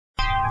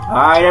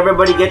Alright,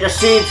 everybody, get your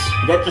seats.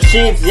 Get your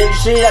seats. Get your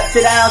seats.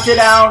 Sit down. Sit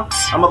down.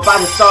 I'm about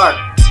to start.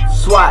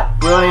 SWAT.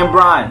 Real name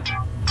Brian.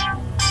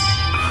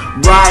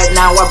 Right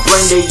now I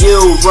bring to you.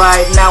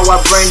 Right now I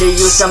bring to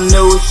you some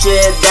new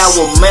shit that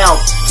will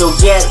melt. So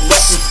get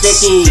wet and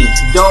sticky.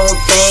 Don't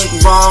think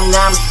wrong.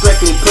 I'm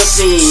strictly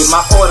pussy.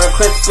 My order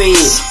crispy.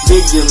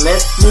 Did you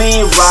miss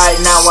me? Right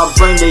now I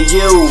bring to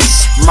you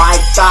my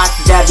thoughts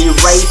that be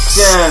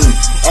racing.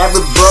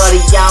 Everybody,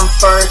 I'm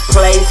first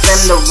place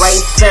in the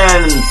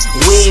racing.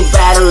 We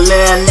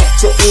battling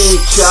next to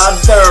each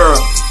other,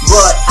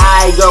 but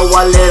I go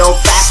a little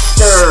faster.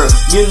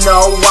 You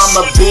know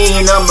I'ma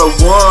be number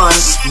one.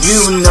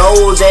 You know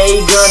they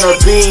gonna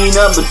be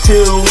number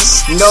two.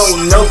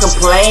 No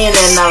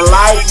complaining, I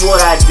like what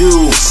I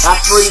do. I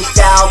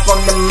freestyle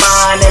from the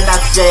mind and I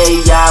say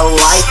I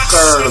like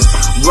her.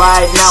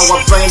 Right now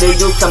I bring to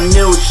you some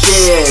new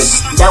shit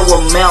that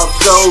will melt,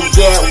 so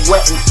get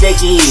wet and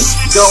sticky.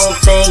 Don't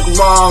think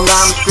wrong,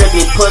 I'm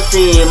strictly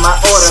pussy. My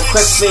order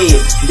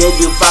crispy. Did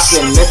you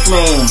fucking miss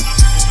me?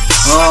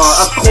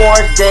 Of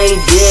course they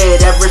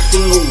did, every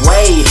single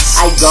way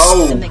I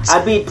go. I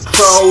be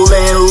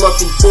patrolling,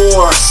 looking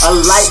for a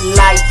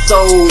light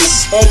so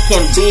it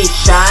can be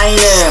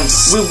shining.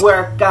 We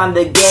work on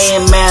the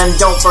game and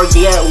don't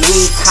forget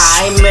we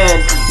time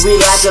it. We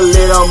like a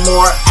little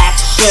more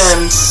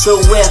action.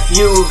 So if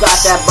you got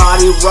that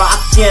body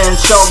rocking,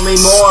 show me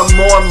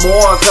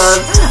more,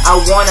 cause I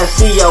wanna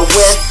see you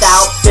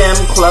without them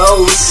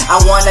clothes.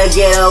 I wanna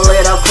get a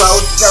little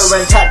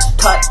closer and touch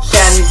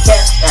and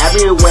kiss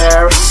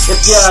everywhere.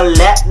 If you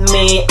let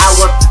me, I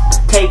will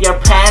take your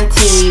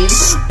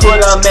panties, put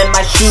them in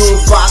my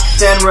shoebox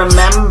and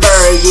remember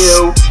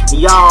you.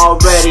 Y'all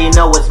already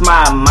know it's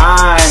my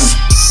mind.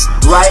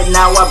 Right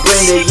now I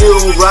bring to you,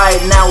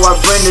 right now I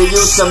bring to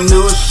you some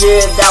new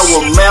shit that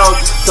will melt.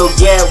 So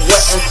get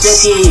wet and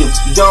sticky.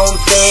 Don't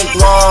think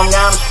wrong,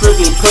 I'm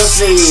strictly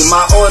pussy.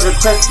 My order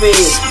crispy.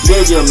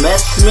 Did you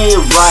miss me?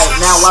 Right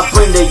now I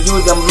bring to you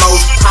the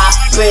most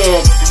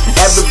topic.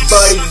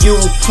 Everybody, you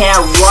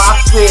can't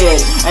rock it,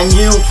 and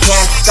you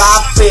can't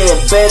stop it.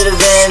 Better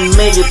than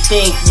me, you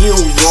think you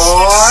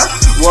are?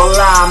 Well,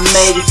 I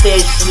made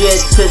this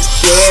shit to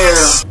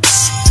share.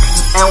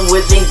 And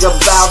we think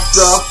about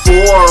the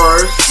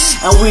force,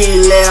 and we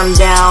let them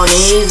down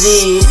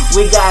easy.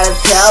 We gotta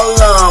tell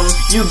them,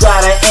 you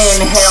gotta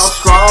inhale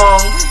strong,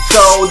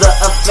 so the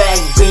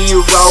effect be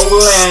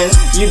rolling.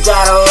 You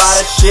got a lot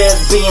of shit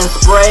being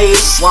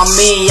sprayed, while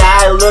me,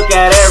 I look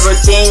at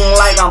everything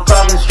like I'm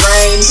fucking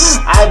strange.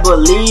 I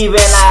believe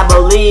and I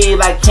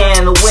believe I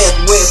can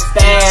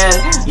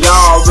withstand.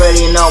 Y'all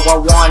already know I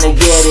wanna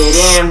get it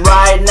in.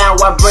 Right now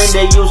I bring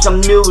to you some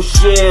new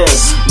shit.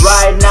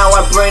 Right now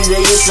I bring to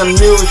you some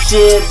new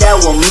shit that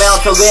will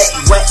melt, so get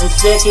wet and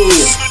sticky.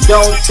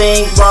 Don't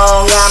think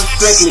wrong, I'm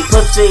strictly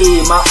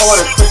pussy. My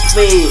order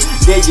crispy.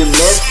 Did you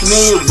miss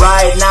me?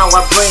 Right now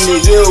I bring to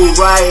you.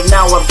 Right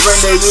now I bring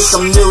to you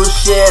some new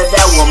shit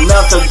that will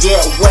melt, so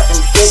get wet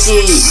and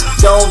sticky.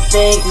 Don't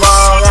think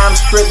wrong, I'm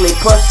strictly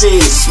pussy.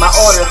 My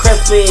order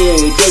crispy.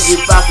 Did you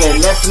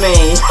fucking miss me?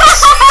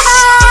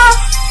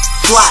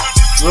 SWAT.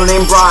 Real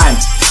name Brian.